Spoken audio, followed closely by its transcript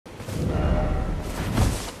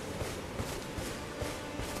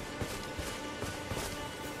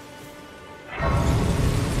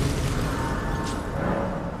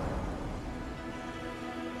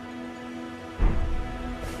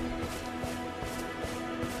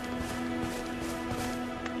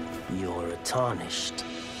tarnished.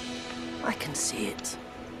 I can see it.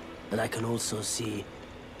 And I can also see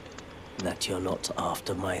that you're not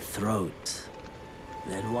after my throat.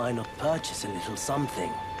 Then why not purchase a little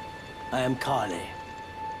something? I am Kalé,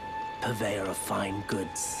 purveyor of fine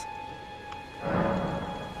goods.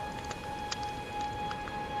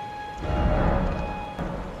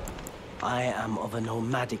 I am of a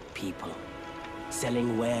nomadic people,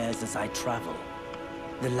 selling wares as I travel.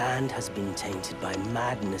 The land has been tainted by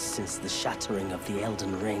madness since the shattering of the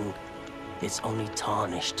Elden Ring. It's only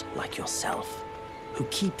tarnished like yourself, who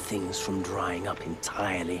keep things from drying up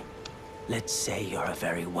entirely. Let's say you're a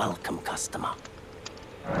very welcome customer.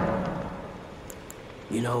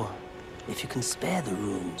 You know, if you can spare the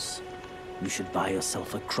rooms, you should buy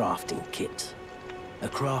yourself a crafting kit. A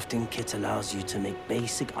crafting kit allows you to make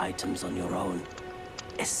basic items on your own.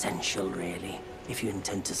 Essential, really, if you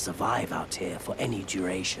intend to survive out here for any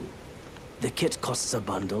duration. The kit costs a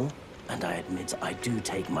bundle, and I admit I do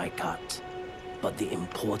take my cut. But the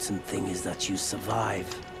important thing is that you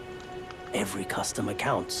survive. Every customer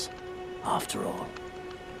counts, after all.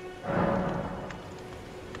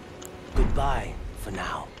 Goodbye, for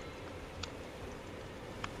now.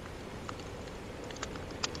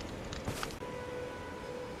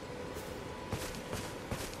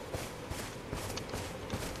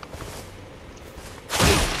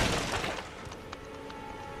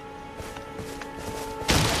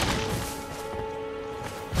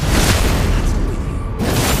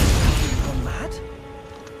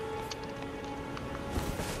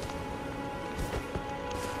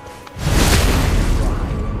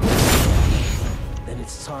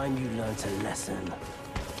 Time you learnt a lesson.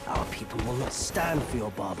 Our people will not stand for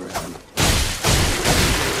your barbarism.